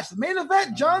this match. The main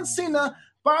event, John Cena,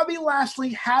 Bobby Lashley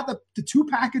had the two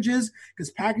packages, because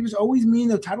packages always mean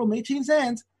the title may change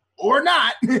hands or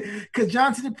not, because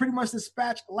John Cena pretty much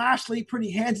dispatched Lashley pretty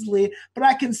handily. But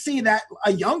I can see that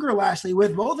a younger Lashley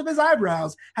with both of his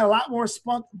eyebrows had a lot more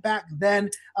spunk back then.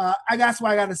 That's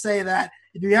why I got to say that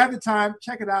if you have the time,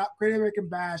 check it out. Great American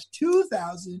Bash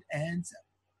 2007.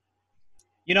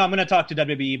 You know, I'm going to talk to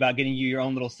WWE about getting you your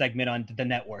own little segment on the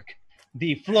network.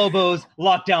 The Flobo's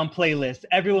lockdown playlist.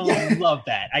 Everyone will love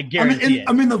that. I guarantee it.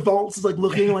 I'm in the vaults, like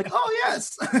looking like, oh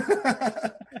yes.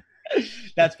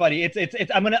 That's funny.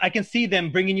 I can see them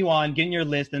bringing you on, getting your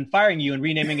list, and firing you and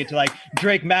renaming it to like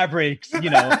Drake Maverick's,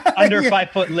 under 5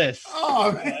 foot list.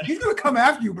 Oh man, he's gonna come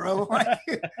after you, bro. Like,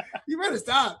 you better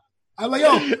stop. I'm like,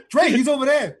 yo, Drake, he's over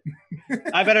there.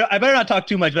 I better not talk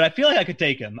too much, but I feel like I could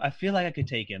take him.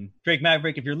 Drake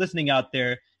Maverick, if you're listening out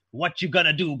there, what you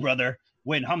gonna do, brother,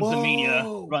 when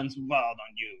Hamzamania runs wild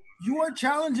on you? You are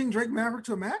challenging Drake Maverick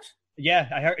to a match?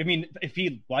 Yeah, I mean, if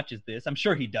he watches this, I'm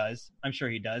sure he does.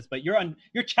 But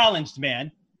you're challenged,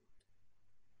 man.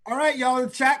 All right, y'all in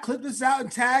the chat, clip this out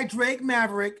and tag Drake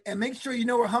Maverick, and make sure you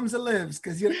know where Hamza lives,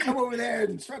 because you're gonna come over there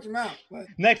and stretch him out. But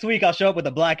next week I'll show up with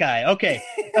a black eye. Okay.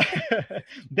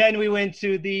 Then we went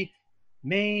to the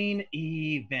main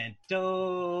event.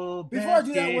 Before I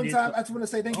do that one time, I just want to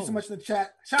say thank you so much in the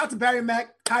chat. Shout out to Barry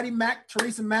Mack, Heidi Mack,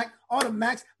 Teresa Mack, all the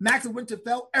Max of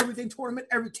Winterfell, everything tournament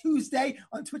every Tuesday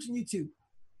on Twitch and YouTube.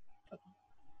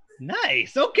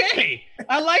 Nice. Okay.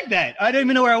 I like that. I didn't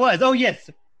even know where I was. Oh, yes.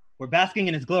 We're basking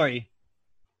in his glory.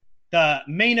 The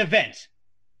main event,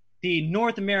 the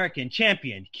North American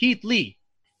champion, Keith Lee,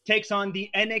 takes on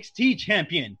the NXT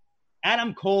champion,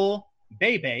 Adam Cole,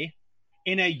 Bebe,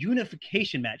 in a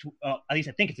unification match. At least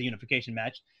I think it's a unification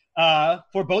match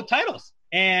for both titles.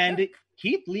 And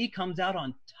Keith Lee comes out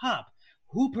on top.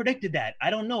 Who predicted that? I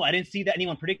don't know. I didn't see that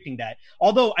anyone predicting that.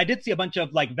 Although I did see a bunch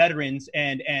of like veterans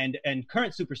and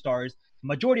current superstars,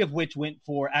 majority of which went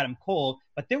for Adam Cole.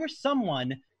 But there was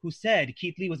someone who said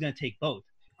Keith Lee was going to take both.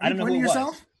 I don't know who it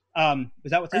was.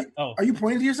 Is that what's that? Oh, are you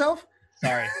pointing to yourself?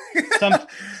 Sorry. Sometimes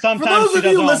for those of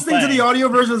you listening to the audio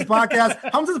version of this podcast,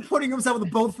 Hamza's putting himself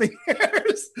with both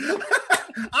fingers.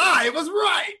 I was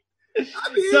right.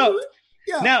 I mean, so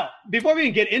now, before we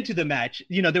even get into the match,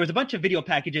 there was a bunch of video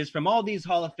packages from all these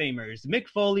Hall of Famers, Mick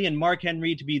Foley and Mark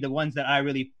Henry to be the ones that I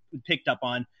really picked up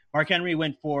on. Mark Henry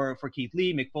went for Keith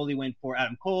Lee. Mick Foley went for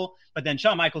Adam Cole. But then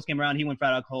Shawn Michaels came around. He went for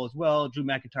Adam Cole as well. Drew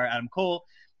McIntyre, Adam Cole.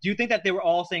 Do you think that they were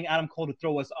all saying Adam Cole to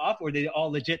throw us off, or did they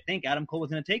all legit think Adam Cole was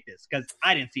going to take this? Because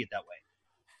I didn't see it that way.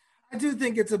 I do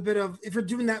think it's a bit of, if you're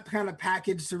doing that kind of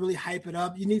package to really hype it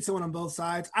up, you need someone on both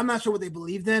sides. I'm not sure what they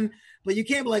believed in, but you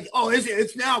can't be like, oh,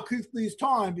 it's now Keith Lee's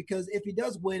time, because if he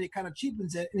does win, it kind of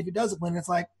cheapens it. And if he doesn't win, it's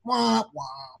like, wah, wah.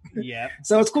 Yeah.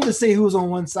 So it's cool to see who's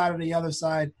on one side or the other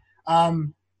side.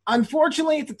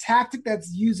 Unfortunately, it's a tactic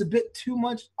that's used a bit too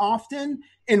much often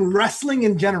in wrestling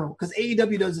in general, because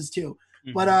AEW does this too.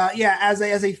 Mm-hmm. But as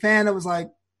a fan, I was like,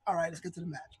 all right, let's get to the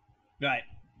match. Right.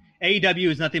 AEW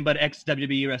is nothing but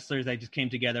ex-WWE wrestlers that just came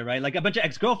together, right? Like a bunch of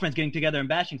ex-girlfriends getting together and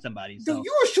bashing somebody. So. Dude,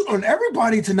 you were shooting on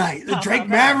everybody tonight. Drake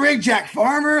Maverick, Jack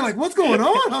Farmer. Like, what's going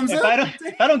on?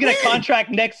 If I don't get a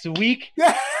contract next week,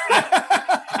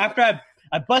 after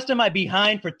I busted my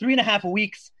behind for 3.5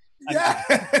 weeks.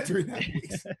 3.5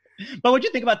 weeks. But what do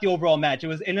you think about the overall match? It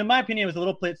was, and in my opinion, it was a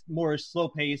little bit more slow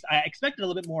paced. I expected a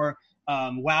little bit more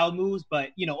wow moves, but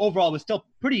overall it was still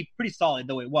pretty solid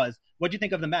though it was. What do you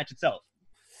think of the match itself?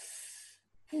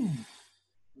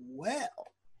 Well,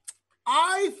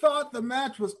 I thought the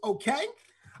match was okay.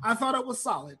 I thought it was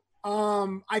solid.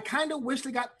 I kind of wish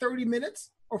they got 30 minutes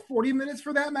or 40 minutes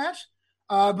for that match.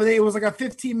 But it was like a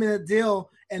 15-minute deal,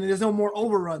 and there's no more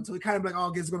overrun. So we kind of like,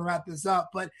 oh, it's going to wrap this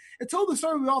up. But it told the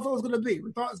story we all thought it was going to be.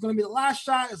 We thought it was going to be the last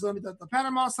shot. It's going to be the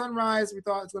Panama Sunrise. We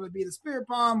thought it's going to be the Spirit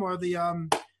Bomb or the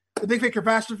Big Fake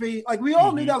Catastrophe. Like, we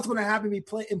all knew that was going to happen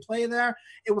in play there.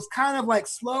 It was kind of like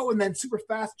slow and then super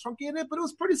fast, truncated, but it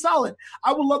was pretty solid.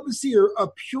 I would love to see a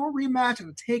pure rematch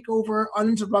and a takeover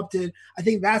uninterrupted. I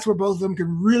think that's where both of them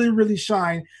can really, really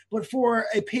shine. But for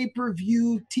a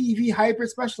pay-per-view TV hyper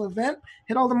special event,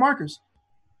 hit all the markers.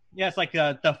 Yeah, it's like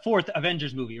the fourth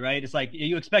Avengers movie, right? It's like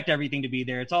you expect everything to be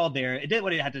there. It's all there. It did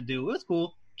what it had to do. It was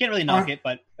cool. Can't really knock it,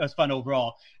 but it was fun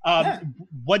overall.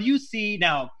 What do you see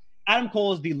now? Adam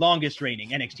Cole is the longest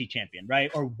reigning NXT champion, right?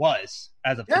 Or was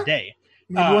as of today.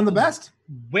 Maybe one of the best.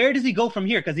 Where does he go from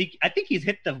here? Because I think he's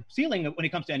hit the ceiling when it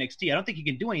comes to NXT. I don't think he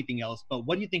can do anything else. But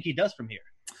what do you think he does from here?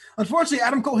 Unfortunately,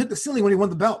 Adam Cole hit the ceiling when he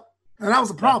won the belt, and that was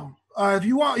the problem. If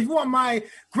you want my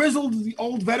grizzled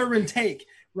old veteran take,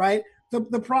 right?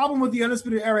 The problem with the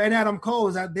Undisputed Era and Adam Cole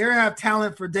is that they have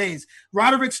talent for days.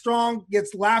 Roderick Strong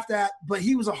gets laughed at, but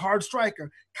he was a hard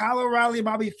striker. Kyle O'Reilly and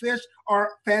Bobby Fish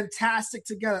are fantastic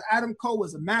together. Adam Cole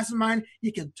was a mastermind.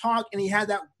 He could talk, and he had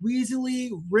that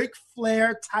wheezily Ric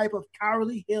Flair type of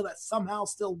cowardly heel that somehow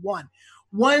still won.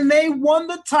 When they won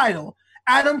the title,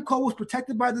 Adam Cole was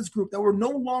protected by this group that were no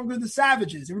longer the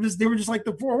Savages. They were just like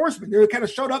the Four Horsemen. They kind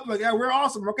of showed up like, yeah, we're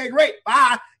awesome. Okay, great.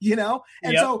 Bye.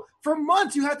 And so for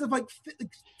months you had to like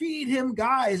feed him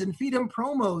guys and feed him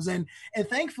promos. And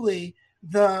thankfully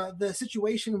the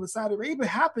situation with Saudi Arabia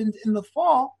happened in the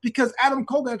fall because Adam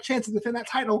Cole got a chance to defend that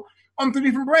title on 3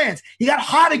 different brands. He got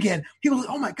hot again. People were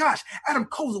like, oh my gosh, Adam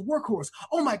Cole's a workhorse.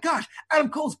 Oh my gosh, Adam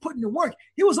Cole's putting in work.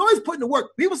 He was always putting in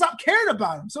work. People stopped caring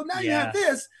about him. So now you have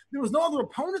this. There was no other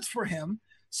opponents for him.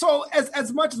 So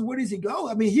as much as where does he go?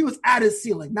 I mean, he was at his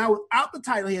ceiling. Now without the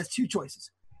title, he has 2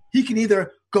 choices. He can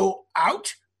either go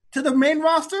out to the main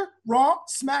roster, Raw,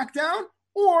 SmackDown,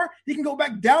 or he can go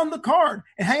back down the card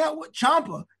and hang out with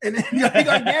Ciampa and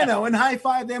Gargano and high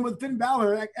five them with Finn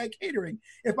Balor at catering.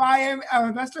 If I am an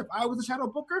investor, if I was a shadow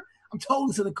booker, I'm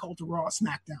totally sending Cole to Raw,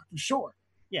 SmackDown for sure.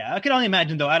 Yeah, I can only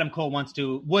imagine though. Adam Cole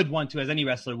would want to, as any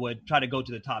wrestler would, try to go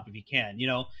to the top if he can.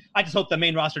 I just hope the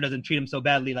main roster doesn't treat him so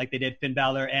badly like they did Finn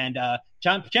Balor, and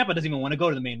Ciampa doesn't even want to go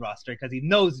to the main roster because he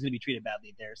knows he's going to be treated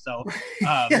badly there. So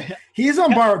he's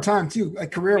on borrowed time too,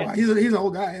 like career-wise. He's an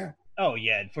old guy. Yeah. Oh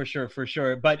yeah, for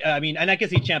sure. But I mean, and I can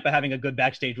see Ciampa having a good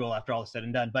backstage role after all is said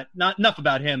and done. But not enough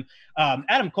about him.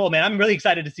 Adam Cole, man, I'm really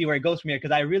excited to see where it goes from here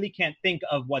because I really can't think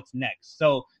of what's next.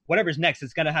 So whatever's next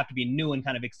is going to have to be new and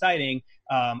kind of exciting.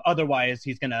 Otherwise,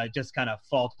 he's going to just kind of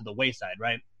fall to the wayside,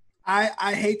 right?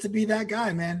 I hate to be that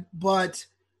guy, man, but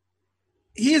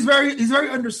he's very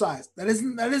undersized. That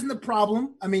isn't the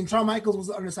problem. I mean, Shawn Michaels was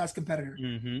an undersized competitor.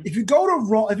 Mm-hmm. If you go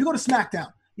to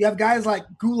SmackDown, you have guys like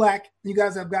Gulak, and you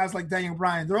guys have guys like Daniel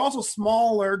Bryan. They're also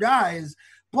smaller guys,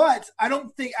 but I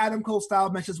don't think Adam Cole's style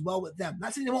meshes well with them.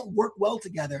 Not saying they won't work well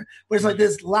together, but it's like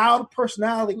this loud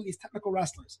personality with these technical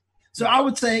wrestlers. So I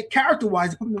would say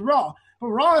character-wise, put them in Raw. But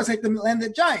Raw is like the Land of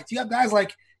the Giants. You have guys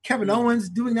like Kevin Owens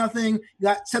doing nothing. You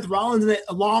got Seth Rollins in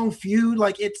a long feud.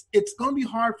 Like it's going to be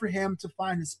hard for him to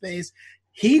find his space.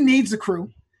 He needs a crew.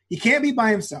 He can't be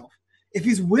by himself. If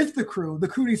he's with the crew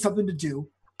needs something to do.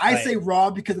 I say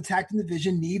Raw because the tag team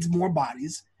division needs more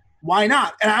bodies. Why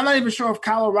not? And I'm not even sure if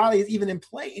Kyle O'Reilly is even in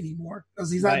play anymore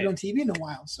because he's not been on TV in a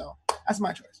while. So that's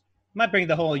my choice. Might bring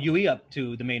the whole UE up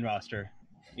to the main roster.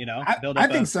 You know, build up I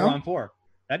think so. 4-on-4.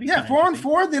 That'd be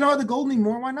 4-on-4. They don't have the gold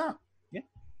anymore. Why not? Yeah,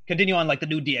 continue on like the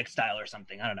new DX style or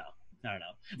something. I don't know.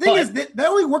 The thing is, they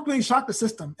only worked when he shocked the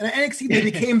system, and at NXT they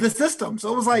became the system.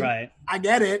 So it was like, I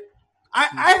get it.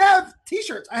 I have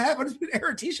T-shirts. I have Undisputed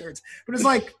Era T-shirts, but it's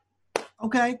like,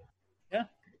 okay.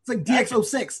 It's like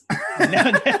DX06.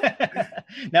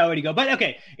 Now where do you go? But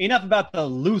okay, enough about the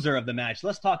loser of the match.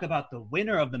 Let's talk about the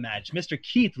winner of the match, Mr.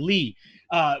 Keith Lee.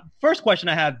 First question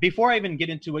I have, before I even get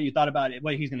into what you thought about it,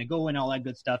 what he's going to go in, all that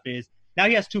good stuff is, now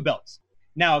he has 2 belts.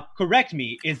 Now, correct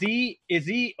me, is he,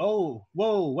 oh,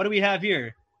 whoa, what do we have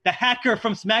here? The hacker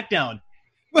from SmackDown.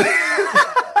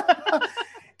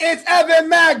 It's Evan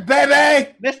Mack,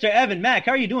 baby! Mr. Evan Mack,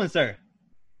 how are you doing, sir?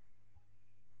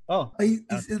 Oh, he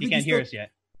can't hear us yet.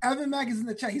 Evan Mack is in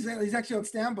the chat. He's actually on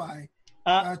standby.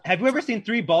 Have you ever seen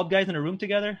 3 bald guys in a room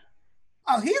together?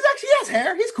 Oh, he has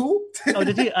hair. He's cool. Oh,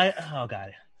 did he? Oh,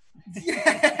 God.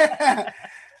 Yeah.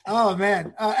 Oh,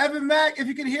 man. Evan Mack, if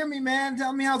you can hear me, man,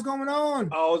 tell me how's going on.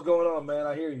 Oh, what's going on, man?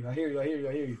 I hear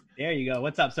you. There you go.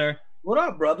 What's up, sir? What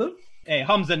up, brother? Hey,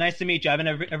 Hamza, nice to meet you. I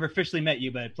haven't ever officially met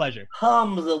you, but pleasure.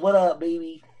 Hamza, what up,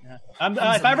 baby?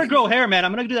 If I ever grow hair, man,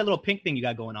 I'm gonna do that little pink thing you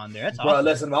got going on there. That's awesome. Bro,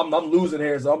 listen, I'm losing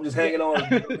hair, so I'm just hanging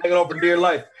on for dear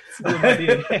life.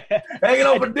 Hanging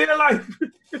on for dear life.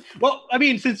 Well, I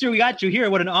mean, since we got you here,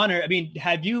 what an honor. I mean,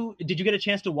 did you get a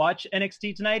chance to watch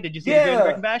NXT tonight? Did you see the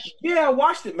American Bash? Yeah, I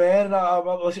watched it, man. And I've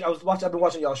been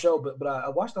watching y'all show, but I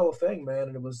watched the whole thing, man,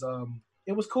 and it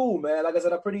was cool, man. Like I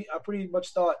said, I pretty much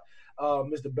thought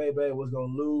Mr. Bebe was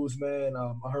gonna lose, man.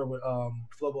 I heard what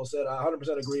Flobo said. I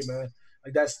 100% agree, man.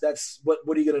 Like that's what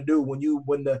are you gonna do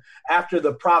when after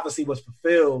the prophecy was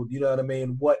fulfilled? You know what I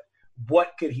mean? What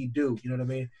could he do? You know what I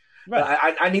mean?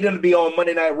 Right. I need him to be on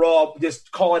Monday Night Raw,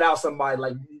 just calling out somebody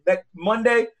like that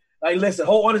Monday. Like, listen,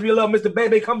 hold on to me a little. Mr.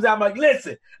 Bebe comes out. I'm like,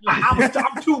 listen,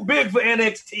 I'm too big for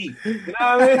NXT. You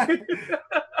know what I mean?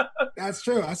 That's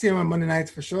true. I see him on Monday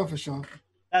nights for sure.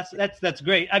 That's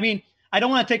great. I mean, I don't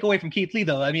want to take away from Keith Lee,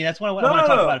 though. I mean, that's what I want to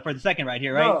talk about for the second right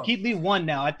here, right? No. Keith Lee won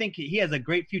now. I think he has a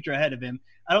great future ahead of him.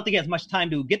 I don't think he has much time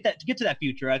to get to that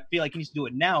future. I feel like he needs to do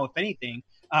it now, if anything.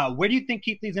 Where do you think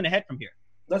Keith Lee's going to head from here?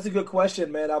 That's a good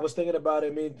question, man. I was thinking about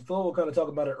it. I mean, Phil will kind of talk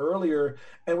about it earlier,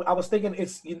 and I was thinking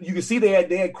you can see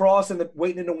they had Cross and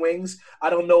waiting in the wings. I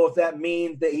don't know if that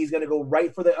means that he's going to go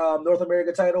right for the North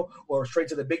America title or straight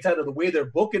to the big title. The way they're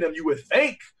booking him, you would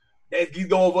think that he's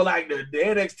going for like the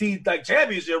NXT like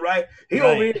championship, right?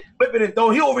 Over here flipping and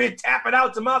throwing. He over here tapping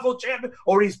out Tommaso Ciampa,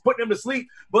 or he's putting him to sleep.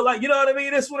 But like, you know what I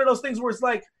mean? It's one of those things where it's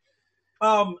like,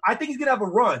 I think he's going to have a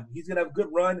run. He's going to have a good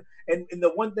run. And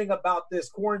the one thing about this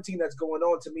quarantine that's going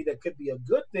on to me that could be a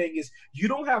good thing is you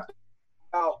don't have to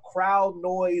about crowd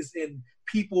noise and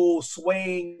people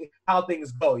swaying how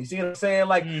things go. You see what I'm saying?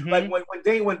 Like, like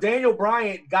when Daniel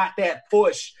Bryan got that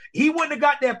push, he wouldn't have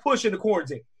got that push in the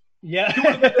quarantine. Yeah.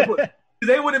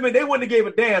 They wouldn't have gave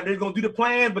a damn. They're gonna do the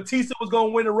plan. Batista was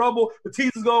gonna win the Rumble.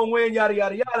 Batista's gonna win. Yada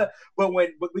yada yada. But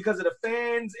because of the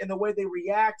fans and the way they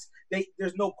react,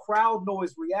 there's no crowd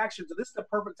noise reaction. So this is the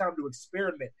perfect time to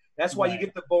experiment. That's why you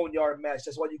get the Boneyard match.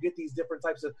 That's why you get these different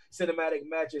types of cinematic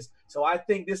matches. So I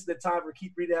think this is the time for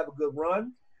Keith Lee to have a good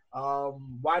run.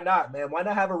 Why not, man? Why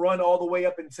not have a run all the way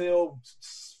up until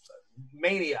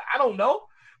Mania? I don't know.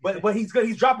 But he's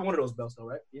dropping one of those belts, though,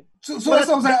 right? Yeah. So that's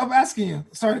what I'm asking you.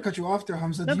 Sorry to cut you off there,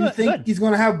 Hamza. Do you think he's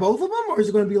going to have both of them, or is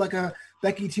it going to be like a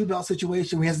Becky 2-belt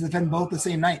situation where he has to defend both the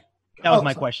same night? That was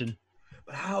my question.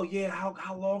 But how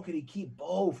long can he keep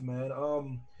both, man?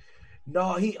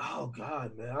 No, oh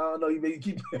God, man. I don't know. You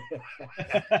keep.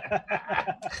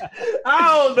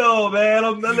 I don't know,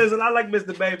 man. Listen, I like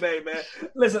Mr. Bebe, man.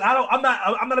 Listen, I'm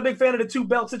not a big fan of the 2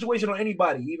 belt situation on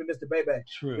anybody, even Mr. Bebe.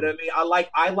 True. You know what I mean?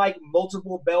 I like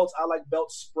multiple belts. I like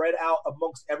belts spread out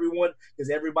amongst everyone because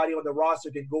everybody on the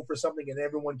roster can go for something and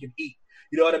everyone can eat.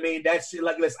 You know what I mean? That's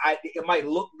like, listen, it might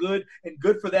look good and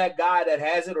good for that guy that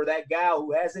has it or that gal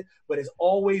who has it, but it's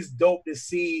always dope to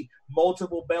see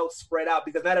multiple belts spread out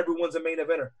because not everyone's a main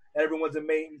eventer. Everyone's a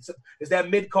main. It's that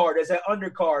mid card. There's that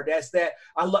undercard. That's that.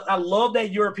 I love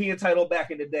that European title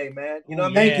back in the day, man. You know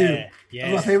what I mean? Thank you.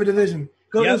 Yeah. That's my favorite division.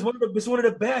 Because it's one of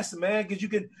the best, man. Because you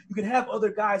can have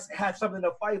other guys have something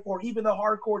to fight for. Even the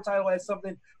hardcore title has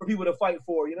something for people to fight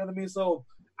for. You know what I mean? So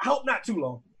I hope not too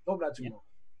long. Long.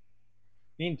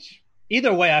 I mean,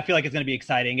 either way, I feel like it's going to be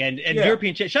exciting. And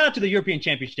European, shout out to the European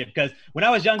Championship, because when I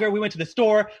was younger, we went to the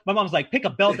store. My mom's like, pick a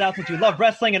belt out since you love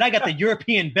wrestling. And I got the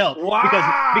European belt. Wow.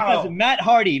 Because Matt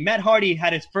Hardy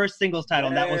had his first singles title,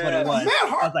 and that was what it was. Matt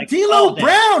Hardy, like, D'Lo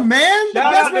Brown, man. The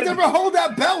best man to out. ever hold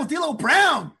that belt was D'Lo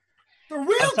Brown. The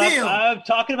real deal. I'm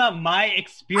talking about my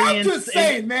experience. I'm just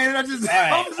saying, man. I just.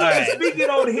 All right. Speaking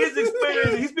on his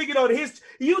experience, he's speaking on his.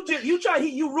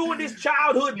 You ruined his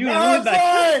childhood.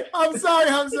 I'm sorry.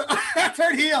 I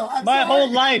turned heel. My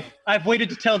whole life, I've waited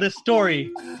to tell this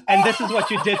story, and this is what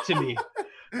you did to me.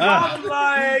 I'm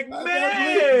like,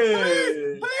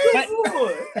 man.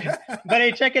 But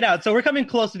hey, check it out. So we're coming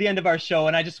close to the end of our show,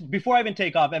 and before I even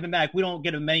take off, Evan Mack, we don't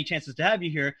get many chances to have you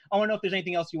here. I want to know if there's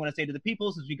anything else you want to say to the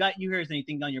people since we got you here. Is there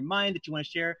anything on your mind that you want to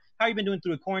share? How you been doing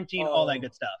through a quarantine? All that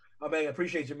good stuff. Oh, man, I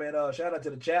appreciate you, man. Shout out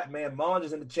to the chat, man. Monge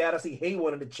is in the chat. I see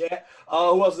Haywood in the chat.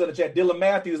 Who else is in the chat? Dylan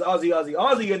Matthews,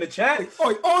 Ozzy in the chat.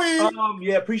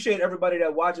 Yeah, appreciate everybody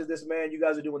that watches this, man. You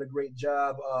guys are doing a great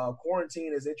job.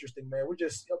 Quarantine is interesting, man.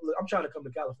 I'm trying to come to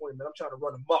California, man. I'm trying to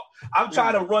run amok. I'm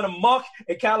trying to run amok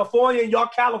in California, and y'all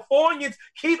Californians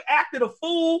keep acting a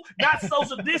fool, not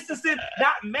social distancing,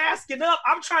 not masking up.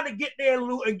 I'm trying to get there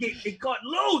and get cut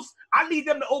loose. I need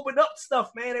them to open up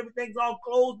stuff, man. Everything's all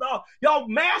closed off. Y'all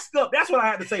mask up. That's what I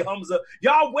had to say, Hamza.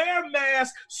 Y'all wear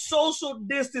masks, social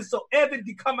distance, so Evan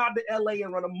can come out to LA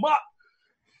and run amok.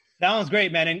 Sounds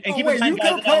great, man. And keep wait, in you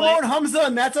cut a promo on Hamza,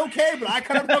 and that's okay, but I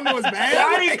cut a promo as bad.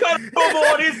 I didn't cut a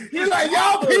promo on his. He's like,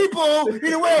 y'all people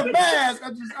need to wear a mask.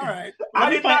 I'm just all right.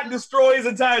 I did not destroy his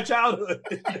entire childhood.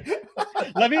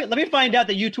 Let me find out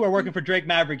that you two are working for Drake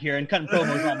Maverick here and cutting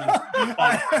promos on them.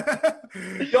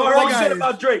 Yo, I heard what you said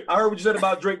about Drake. I heard what you said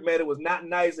about Drake, man. It was not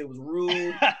nice. It was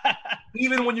rude.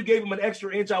 Even when you gave him an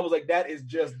extra inch, I was like, that is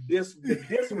just the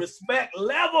disrespect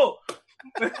level.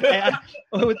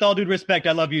 With all due respect,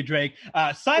 I love you, Drake.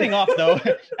 Signing off, though,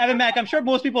 Evan Mack, I'm sure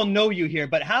most people know you here,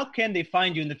 but how can they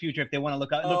find you in the future if they want to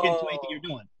look into anything you're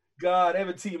doing? God,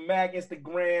 Evan T. Mack,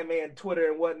 Instagram, man, Twitter,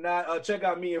 and whatnot. Check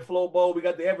out me and Flobo. We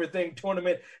got the Everything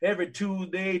Tournament every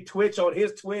Tuesday. Twitch, on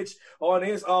his, what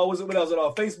else?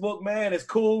 On Facebook, man. It's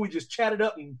cool. We just chat it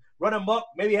up and run them up.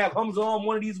 Maybe have Hamza on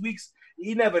one of these weeks.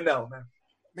 You never know, man.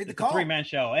 Made the It's a call. 3-man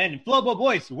show. And Flobo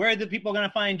Boys, where are the people going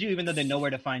to find you, even though they know where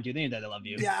to find you? They know they love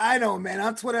you. Yeah, I know, man.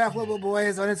 On Twitter at Flobo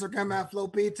Boys, on Instagram at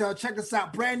Flopito. Check us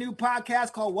out. Brand new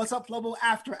podcast called What's Up, Flobo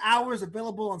After Hours,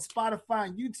 available on Spotify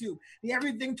and YouTube. The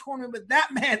Everything Tournament with that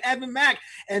man, Evan Mack,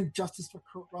 and Justice for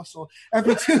Kurt Russell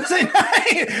every Tuesday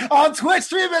night on Twitch,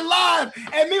 streaming live.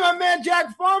 And me, my man,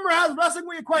 Jack Farmer, has Wrestling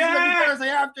With Your Questions every Thursday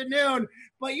afternoon.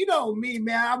 But you know me,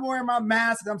 man. I'm wearing my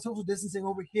mask and I'm social distancing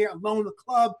over here alone in the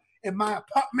club in my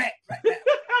apartment right now.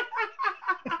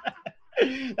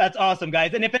 That's awesome,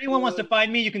 guys. And if anyone wants to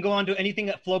find me, you can go on to anything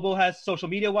that Flobo has social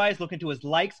media-wise. Look into his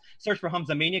likes. Search for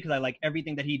Hamza Mania because I like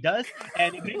everything that he does.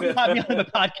 And maybe you'll have me on the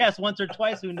podcast once or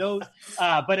twice. Who knows?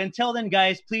 But until then,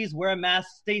 guys, please wear a mask,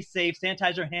 stay safe,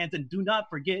 sanitize your hands, and do not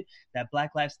forget that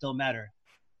Black lives still matter.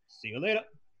 See you later.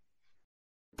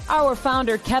 Our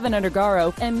founder, Kevin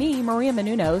Undergaro, and me, Maria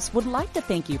Menounos, would like to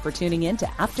thank you for tuning in to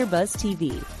AfterBuzz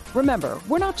TV. Remember,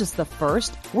 we're not just the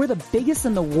first, we're the biggest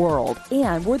in the world,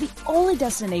 and we're the only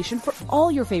destination for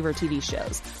all your favorite TV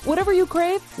shows. Whatever you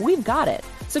crave, we've got it.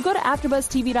 So go to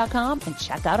AfterBuzzTV.com and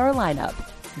check out our lineup.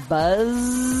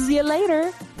 Buzz you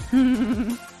later.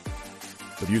 The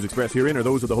views expressed herein are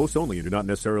those of the hosts only and do not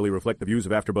necessarily reflect the views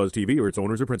of AfterBuzz TV or its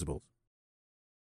owners or principals.